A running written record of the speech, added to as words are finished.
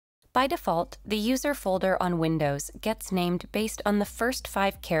By default, the user folder on Windows gets named based on the first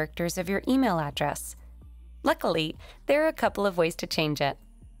 5 characters of your email address. Luckily, there are a couple of ways to change it.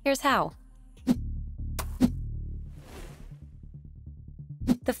 Here's how.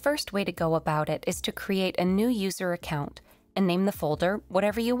 The first way to go about it is to create a new user account and name the folder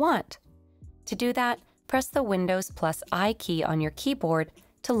whatever you want. To do that, press the Windows plus I key on your keyboard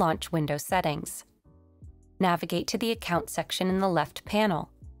to launch Windows settings. Navigate to the Account section in the left panel.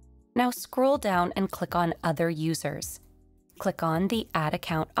 Now scroll down and click on Other Users. Click on the Add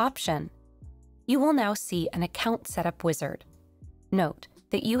Account option. You will now see an account setup wizard. Note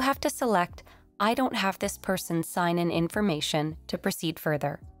that you have to select I don't have this person's sign-in information to proceed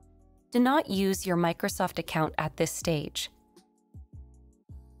further. Do not use your Microsoft account at this stage.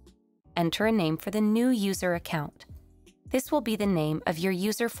 Enter a name for the new user account. This will be the name of your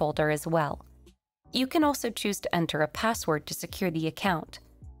user folder as well. You can also choose to enter a password to secure the account.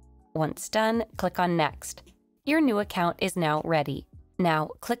 Once done, click on Next. Your new account is now ready. Now,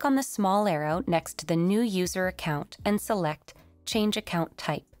 click on the small arrow next to the new user account and select Change Account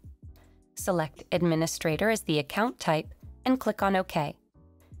Type. Select Administrator as the account type and click on OK.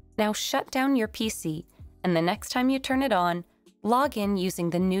 Now shut down your PC, and the next time you turn it on, log in using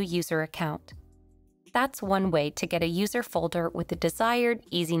the new user account. That's one way to get a user folder with the desired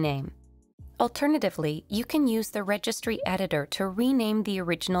easy name. Alternatively, you can use the registry editor to rename the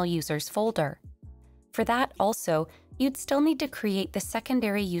original user's folder. For that also, you'd still need to create the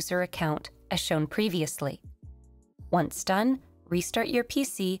secondary user account as shown previously. Once done, restart your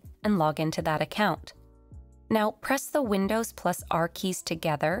PC and log into that account. Now press the Windows plus R keys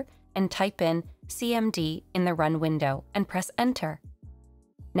together and type in CMD in the Run window and press Enter.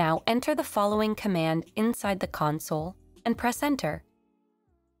 Now enter the following command inside the console and press Enter.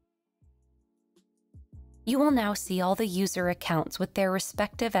 You will now see all the user accounts with their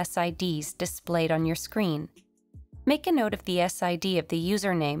respective SIDs displayed on your screen. Make a note of the SID of the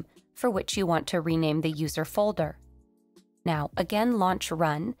username for which you want to rename the user folder. Now again launch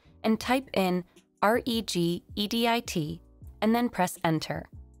Run and type in REGEDIT and then press Enter.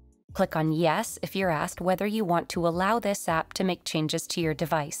 Click on Yes if you're asked whether you want to allow this app to make changes to your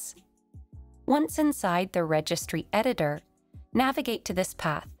device. Once inside the registry editor, navigate to this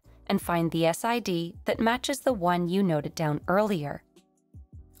path and find the SID that matches the one you noted down earlier.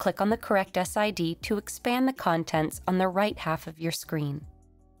 Click on the correct SID to expand the contents on the right half of your screen.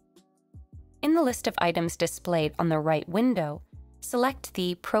 In the list of items displayed on the right window, select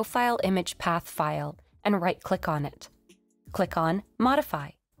the Profile Image Path file and right-click on it. Click on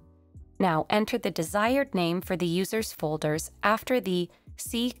Modify. Now enter the desired name for the user's folders after the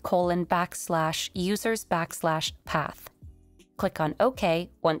C:\users\path. Click on OK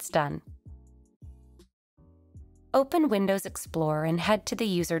once done. Open Windows Explorer and head to the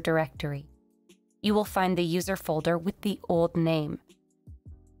user directory. You will find the user folder with the old name,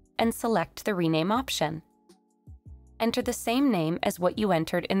 and select the Rename option. Enter the same name as what you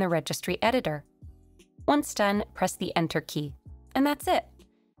entered in the registry editor. Once done, press the Enter key, and that's it.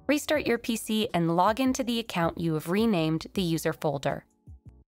 Restart your PC and log into the account you have renamed the user folder.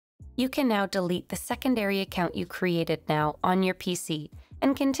 You can now delete the secondary account you created now on your PC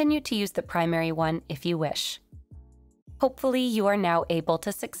and continue to use the primary one if you wish. Hopefully, you are now able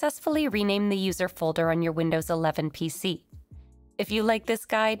to successfully rename the user folder on your Windows 11 PC. If you like this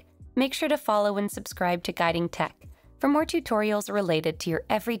guide, make sure to follow and subscribe to Guiding Tech for more tutorials related to your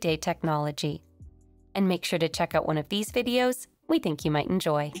everyday technology. And make sure to check out one of these videos we think you might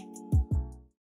enjoy.